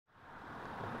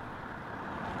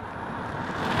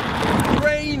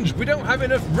We don't have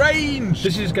enough range!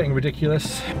 This is getting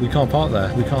ridiculous. We can't park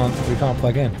there. We can't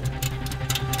plug in.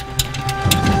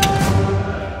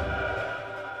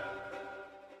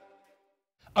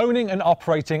 Owning and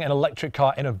operating an electric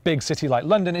car in a big city like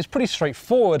London is pretty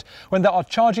straightforward when there are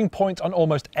charging points on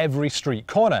almost every street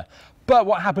corner. But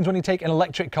what happens when you take an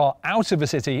electric car out of the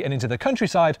city and into the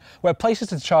countryside, where places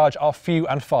to charge are few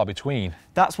and far between?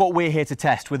 That's what we're here to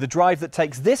test with a drive that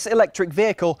takes this electric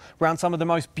vehicle around some of the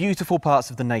most beautiful parts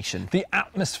of the nation. The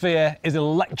atmosphere is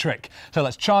electric, so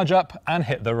let's charge up and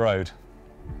hit the road.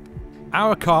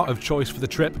 Our car of choice for the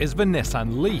trip is the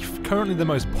Nissan Leaf, currently the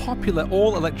most popular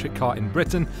all-electric car in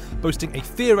Britain, boasting a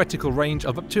theoretical range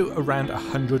of up to around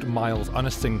 100 miles on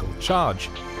a single charge.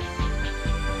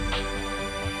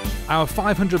 Our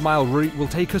 500-mile route will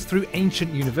take us through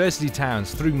ancient university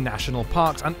towns, through national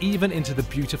parks and even into the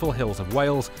beautiful hills of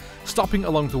Wales, stopping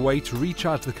along the way to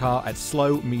recharge the car at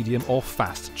slow, medium or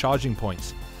fast charging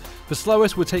points. The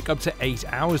slowest will take up to 8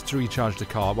 hours to recharge the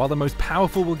car, while the most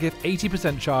powerful will give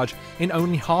 80% charge in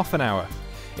only half an hour.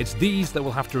 It's these that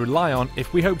we'll have to rely on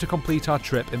if we hope to complete our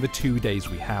trip in the 2 days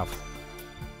we have.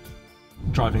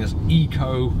 Driving as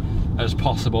eco as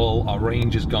possible, our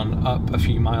range has gone up a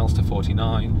few miles to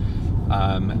 49.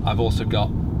 I've also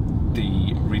got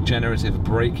the regenerative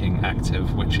braking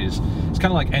active, which is, it's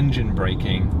kind of like engine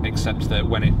braking, except that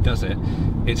when it does it,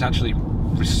 it's actually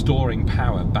restoring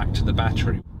power back to the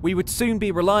battery. We would soon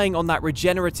be relying on that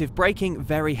regenerative braking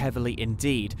very heavily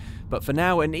indeed. But for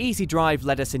now, an easy drive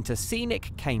led us into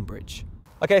scenic Cambridge.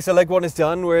 Okay, so leg one is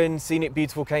done. We're in scenic,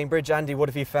 beautiful Cambridge. Andy, what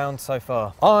have you found so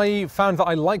far? I found that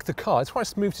I like the car. It's quite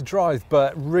smooth to drive,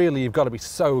 but really you've got to be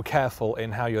so careful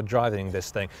in how you're driving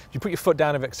this thing. If you put your foot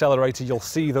down on the accelerator, you'll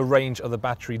see the range of the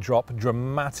battery drop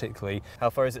dramatically. How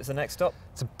far is it to the next stop?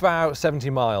 It's about 70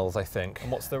 miles, I think.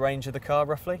 And what's the range of the car,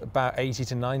 roughly? About 80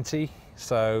 to 90,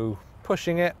 so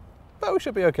pushing it, but we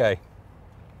should be okay.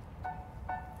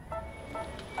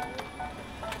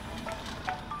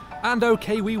 And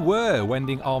okay we were,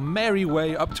 wending our merry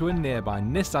way up to a nearby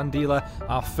Nissan dealer,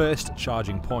 our first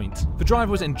charging point. The drive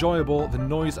was enjoyable, the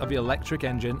noise of the electric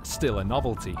engine still a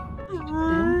novelty.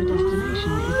 The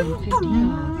destination is in 50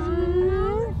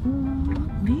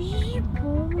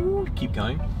 yards. Keep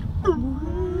going.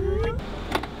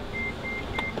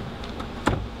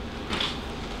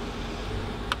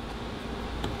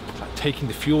 It's like taking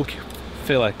the fuel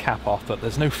filler cap off, but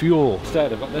there's no fuel.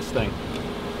 Instead I've got this thing,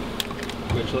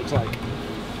 which looks like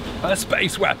a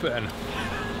space weapon.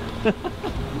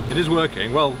 It is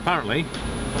working. Well, apparently.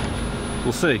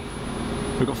 We'll see.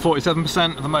 We've got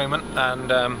 47% at the moment, and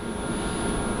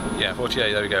yeah,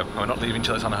 48, there we go. We're not leaving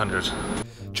until it's on 100.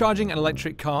 Charging an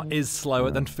electric car is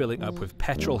slower than filling up with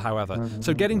petrol, however,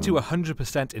 so getting to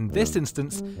 100% in this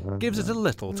instance gives us a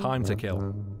little time to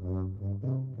kill.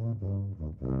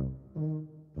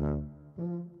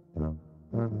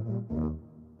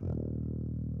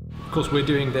 Of course, we're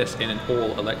doing this in an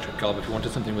all-electric car, but if you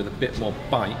wanted something with a bit more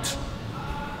bite,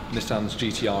 Nissan's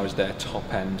GT-R is their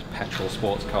top-end petrol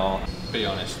sports car. Be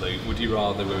honest, Luke, would you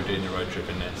rather we were doing a road trip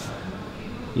in this?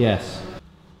 Yes.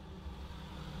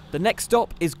 The next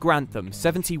stop is Grantham,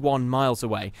 71 miles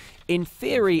away. In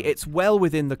theory, it's well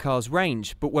within the car's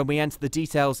range, but when we enter the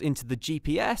details into the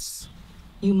GPS...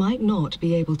 You might not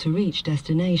be able to reach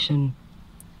destination.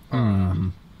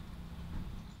 Oh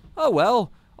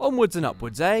well, onwards and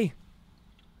upwards, eh?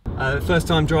 First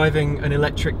time driving an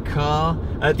electric car.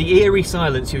 The eerie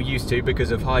silence you're used to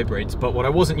because of hybrids, but what I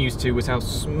wasn't used to was how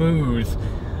smooth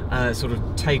sort of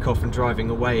takeoff and driving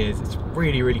away is. It's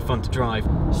really, really fun to drive.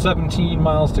 17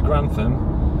 miles to Grantham,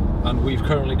 and we've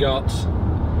currently got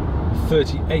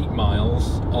 38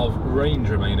 miles of range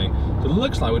remaining. So it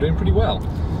looks like we're doing pretty well.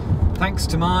 Thanks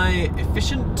to my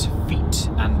efficient feet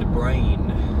and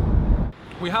brain.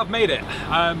 We have made it.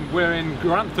 We're in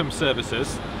Grantham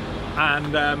services,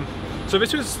 and so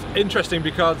this was interesting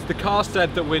because the car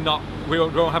said that we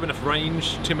won't have enough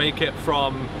range to make it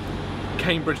from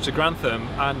Cambridge to Grantham,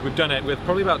 and we've done it with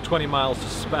probably about 20 miles to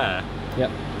spare. Yep.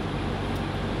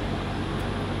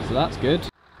 So that's good.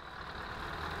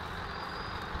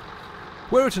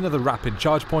 We're at another rapid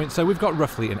charge point, so we've got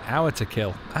roughly an hour to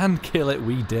kill, and kill it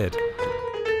we did.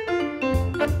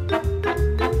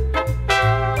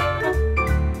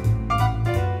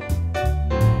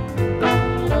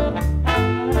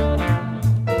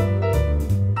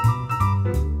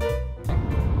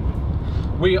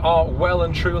 We are well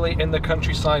and truly in the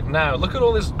countryside now. Look at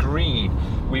all this green.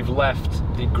 We've left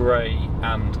the grey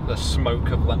and the smoke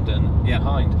of London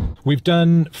behind. We've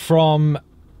done from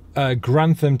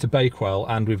Grantham to Bakewell,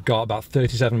 and we've got about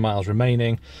 37 miles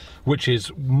remaining, which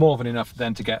is more than enough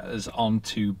then to get us on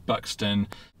to Buxton.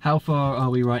 How far are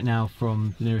we right now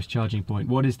from the nearest charging point?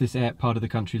 What is this part of the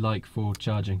country like for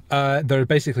charging? There are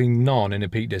basically none in the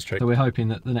Peak District. So we're hoping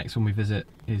that the next one we visit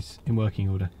is in working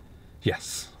order.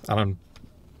 Yes, and I'm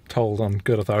told on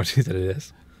good authority that it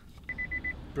is.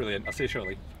 Brilliant, I'll see you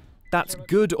shortly. That's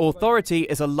Good Authority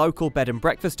is a local bed and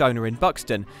breakfast owner in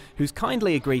Buxton who's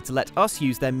kindly agreed to let us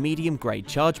use their medium grade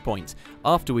charge point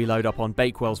after we load up on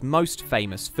Bakewell's most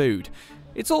famous food.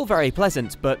 It's all very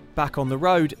pleasant, but back on the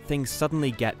road, things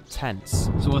suddenly get tense.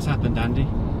 So what's happened, Andy?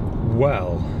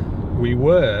 Well, we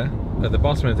were at the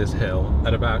bottom of this hill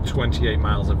at about 28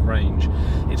 miles of range.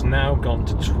 It's now gone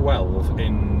to 12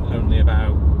 in only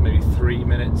about maybe 3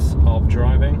 minutes of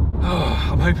driving.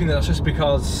 I'm hoping that's just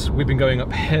because we've been going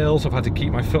uphill, so I've had to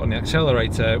keep my foot on the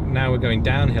accelerator. Now we're going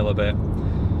downhill a bit.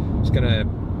 It's gonna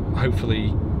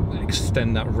hopefully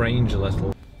extend that range a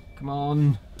little. Come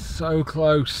on. So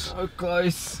close. So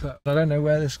close. But I don't know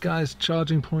where this guy's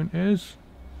charging point is.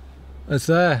 It's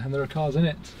there, and there are cars in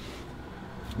it.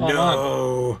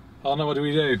 No! Oh no, what do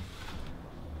we do?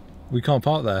 We can't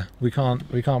park there. We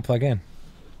can't plug in.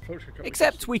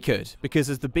 Except we could, because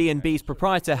as the B&B's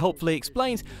proprietor helpfully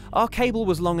explained, our cable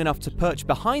was long enough to perch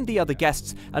behind the other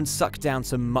guests and suck down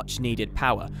some much needed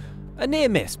power. A near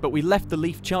miss, but we left the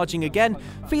Leaf charging again,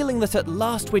 feeling that at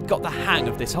last we'd got the hang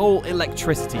of this whole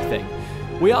electricity thing.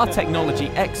 We are technology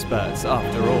experts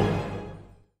after all.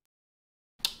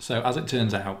 So as it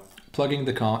turns out, plugging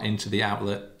the car into the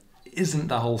outlet isn't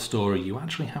the whole story. You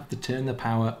actually have to turn the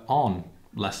power on.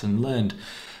 Lesson learned.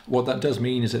 What that does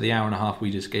mean is that the hour and a half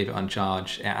we just gave it on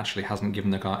charge, it actually hasn't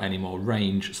given the car any more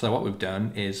range. So what we've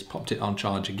done is popped it on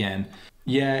charge again.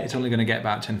 Yeah, it's only going to get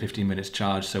about 10-15 minutes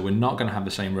charge, so we're not going to have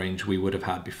the same range we would have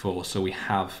had before, so we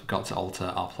have got to alter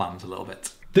our plans a little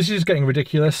bit. This is getting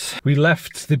ridiculous. We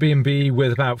left the B&B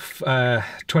with about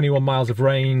 21 miles of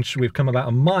range. We've come about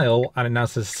a mile and it now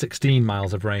says 16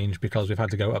 miles of range because we've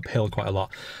had to go uphill quite a lot.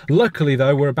 Luckily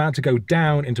though, we're about to go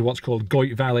down into what's called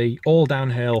Goyt Valley, all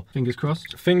downhill. Fingers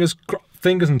crossed? Fingers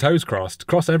and toes crossed.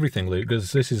 Cross everything, Luke,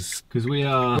 because this is... Because we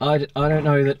are... I don't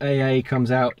know that AA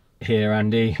comes out here,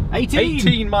 Andy.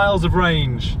 18 miles of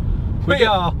range. We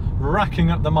are racking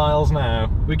up the miles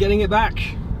now. We're getting it back.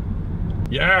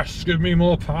 Yes, give me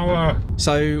more power.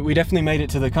 So we definitely made it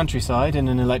to the countryside in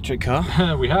an electric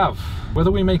car. We have.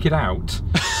 Whether we make it out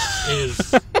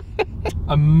is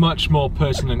a much more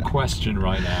pertinent question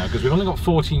right now, because we've only got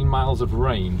 14 miles of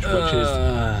range, which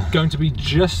is going to be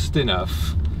just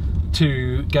enough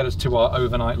to get us to our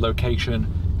overnight location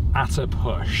at a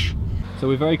push. So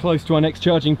we're very close to our next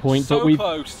charging point, so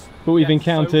but we've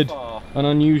encountered an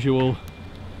unusual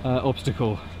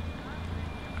obstacle.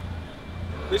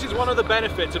 This is one of the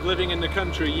benefits of living in the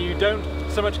country. You don't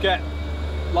so much get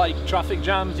like traffic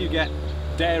jams, you get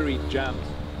dairy jams.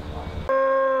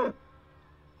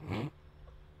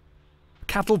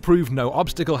 Cattle proved no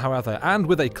obstacle, however, and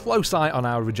with a close eye on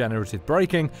our regenerative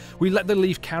braking, we let the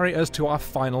Leaf carry us to our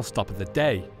final stop of the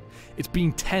day. It's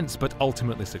been tense but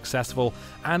ultimately successful,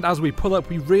 and as we pull up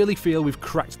we really feel we've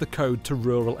cracked the code to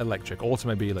rural electric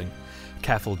automobiling.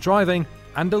 Careful driving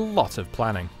and a lot of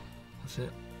planning. That's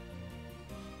it.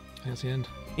 That's the end.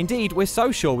 Indeed, we're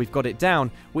so sure we've got it down,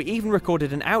 we even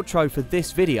recorded an outro for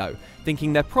this video,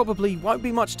 thinking there probably won't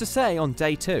be much to say on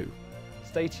day 2.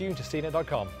 Stay tuned to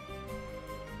CNET.com.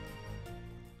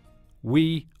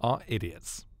 We are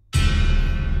idiots.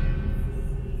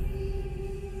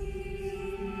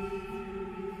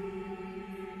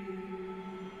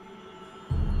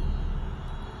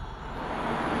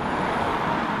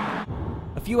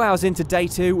 A few hours into day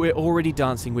 2, we're already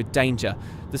dancing with danger.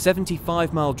 The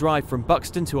 75-mile drive from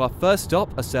Buxton to our first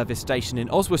stop, a service station in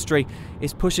Oswestry,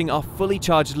 is pushing our fully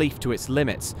charged Leaf to its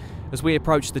limits. As we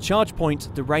approach the charge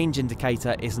point, the range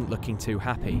indicator isn't looking too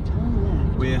happy.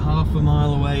 We're half a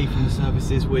mile away from the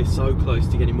services. We're so close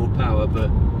to getting more power, but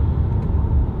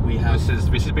we have...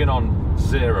 This has been on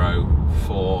 0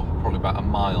 for probably about a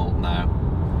mile now.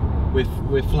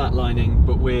 We're flatlining,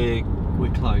 but we're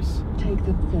close. Take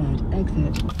the third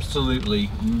exit.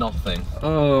 Absolutely nothing.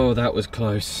 Oh, that was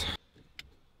close.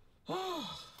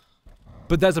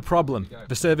 But there's a problem.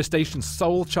 The service station's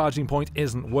sole charging point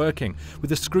isn't working, with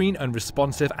the screen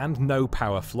unresponsive and no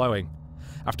power flowing.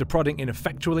 After prodding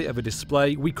ineffectually of a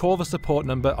display, we call the support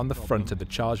number on the front of the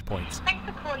charge point. Thanks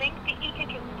for calling the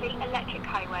Eco-Kingsbury Electric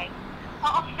Highway.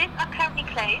 Our offices are currently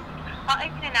closed. Our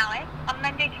opening hours are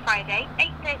Monday to Friday,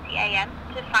 8:30 AM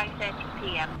to 5:30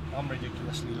 PM. I'm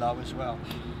ridiculously low as well.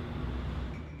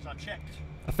 So I checked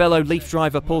A fellow Leaf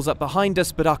driver pulls up behind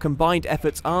us, but our combined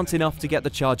efforts aren't enough to get the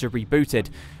charger rebooted,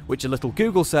 which a little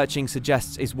Google searching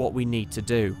suggests is what we need to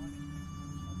do.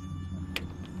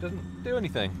 Doesn't do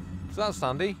anything. So that's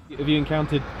handy. Have you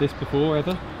encountered this before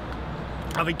ever?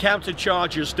 I've encountered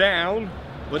chargers down,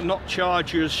 but not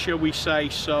chargers, shall we say,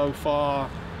 so far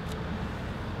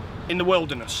in the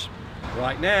wilderness.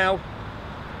 Right now,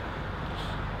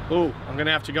 I'm going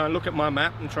to have to go and look at my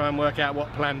map and try and work out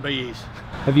what plan B is.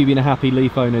 Have you been a happy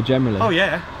Leaf owner generally? Oh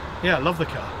yeah, I love the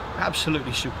car.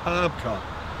 Absolutely superb car.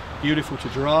 Beautiful to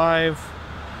drive.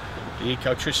 The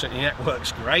ecotricity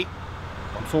network's great.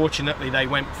 Unfortunately, they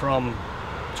went from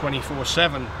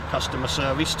 24/7 customer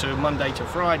service to Monday to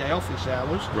Friday office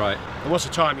hours. Right. There was a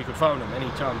time you could phone them, any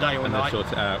time, day or And night. they'd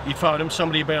sort it out. You'd phone them,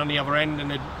 somebody would be on the other end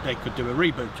and they could do a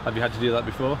reboot. Have you had to do that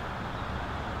before?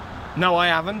 No, I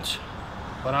haven't,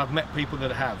 but I've met people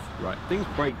that have. Right. Things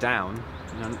break down,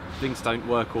 you know, things don't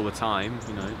work all the time,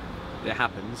 you know, it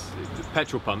happens.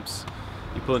 Petrol pumps,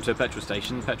 you pull into a petrol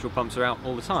station, petrol pumps are out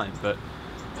all the time, but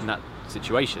in that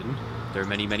situation, there are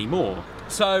many, many more.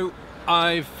 So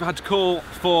I've had to call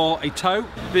for a tow.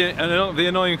 The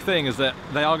annoying thing is that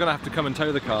they are going to have to come and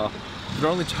tow the car. They're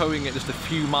only towing it just a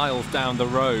few miles down the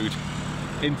road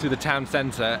into the town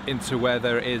centre, into where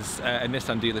there is a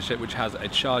Nissan dealership which has a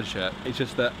charger. It's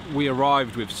just that we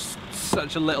arrived with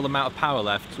such a little amount of power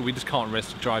left, so we just can't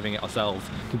risk driving it ourselves.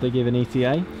 Did they give an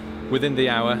ETA? Within the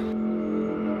hour.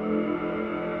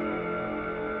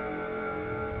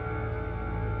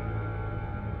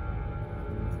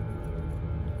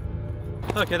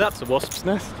 Okay, that's a wasp's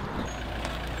nest.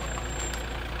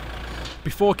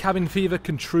 Before cabin fever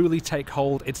can truly take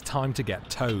hold, it's time to get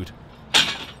towed.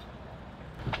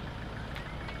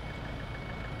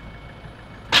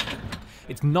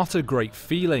 It's not a great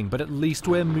feeling, but at least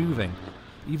we're moving,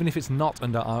 even if it's not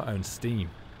under our own steam.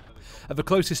 At the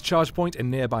closest charge point, a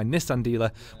nearby Nissan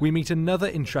dealer, we meet another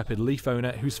intrepid Leaf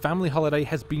owner whose family holiday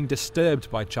has been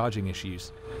disturbed by charging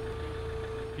issues.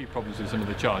 A few problems with some of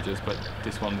the chargers, but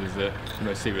this one is the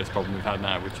most serious problem we've had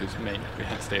now, which is we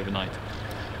had to stay overnight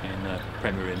in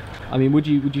Premier Inn. I mean, would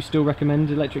you still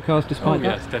recommend electric cars despite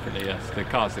that? Yes, definitely, yes. The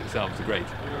cars themselves are great,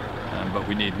 but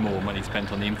we need more money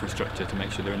spent on the infrastructure to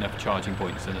make sure there are enough charging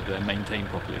points and that they're maintained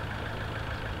properly.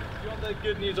 Do you want the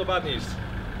good news or bad news?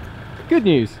 Good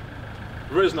news.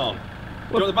 There is none. Do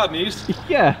you want the bad news?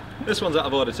 Yeah. This one's out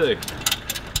of order too.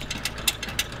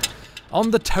 On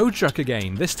the tow truck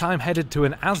again, this time headed to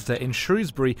an Asda in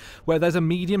Shrewsbury, where there's a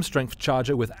medium strength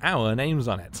charger with our names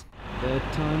on it. Third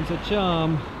time's a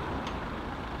charm.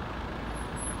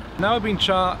 Now I've been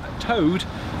towed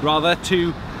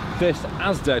to this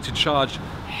Asda to charge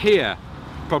here.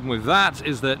 Problem with that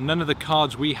is that none of the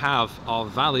cards we have are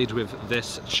valid with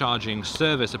this charging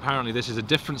service. Apparently this is a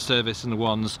different service than the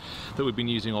ones that we've been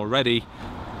using already.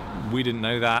 We didn't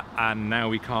know that, and now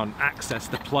we can't access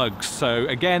the plugs. So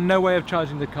again, no way of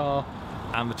charging the car,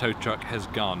 and the tow truck has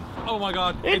gone. Oh my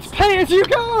god, It's pay as you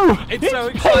go! It's so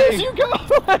exciting! Pay as you go,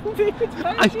 Andy! It's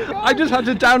pay as you go! I just had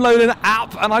to download an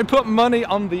app, and I put money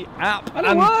on the app, and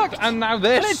it worked! And now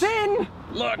this! And it's in!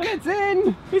 Look! And it's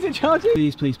in! Is it charging?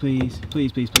 Please, please, please,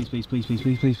 please, please, please, please, please, please,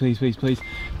 please, please, please, please, please.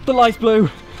 The light's blue!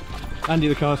 Andy,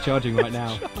 the car's charging right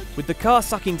now. With the car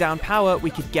sucking down power, we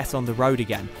could get on the road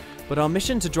again. But our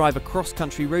mission to drive a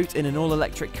cross-country route in an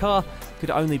all-electric car could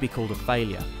only be called a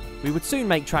failure. We would soon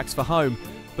make tracks for home,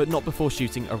 but not before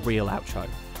shooting a real outro.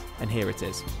 And here it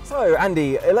is. So,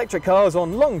 Andy, electric cars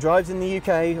on long drives in the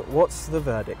UK, what's the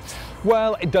verdict?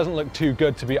 Well, it doesn't look too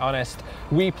good, to be honest.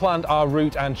 We planned our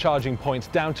route and charging points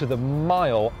down to the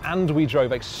mile, and we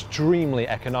drove extremely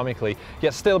economically.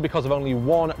 Yet still, because of only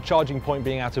one charging point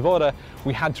being out of order,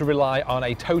 we had to rely on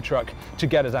a tow truck to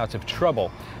get us out of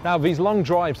trouble. Now, these long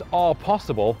drives are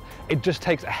possible. It just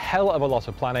takes a hell of a lot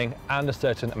of planning and a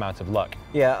certain amount of luck.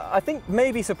 Yeah, I think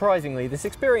maybe surprisingly, this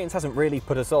experience hasn't really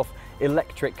put us off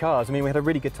electric cars. I mean, we had a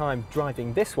really good time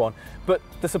driving this one, but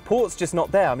the support's just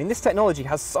not there. I mean, this technology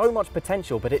has so much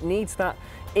potential, but it needs that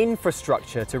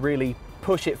infrastructure to really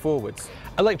push it forwards.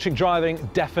 Electric driving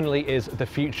definitely is the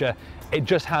future. It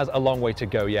just has a long way to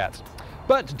go yet.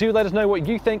 But do let us know what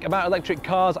you think about electric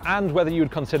cars and whether you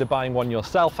would consider buying one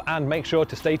yourself, and make sure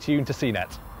to stay tuned to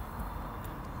CNET.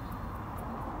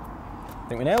 I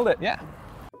think we nailed it. Yeah.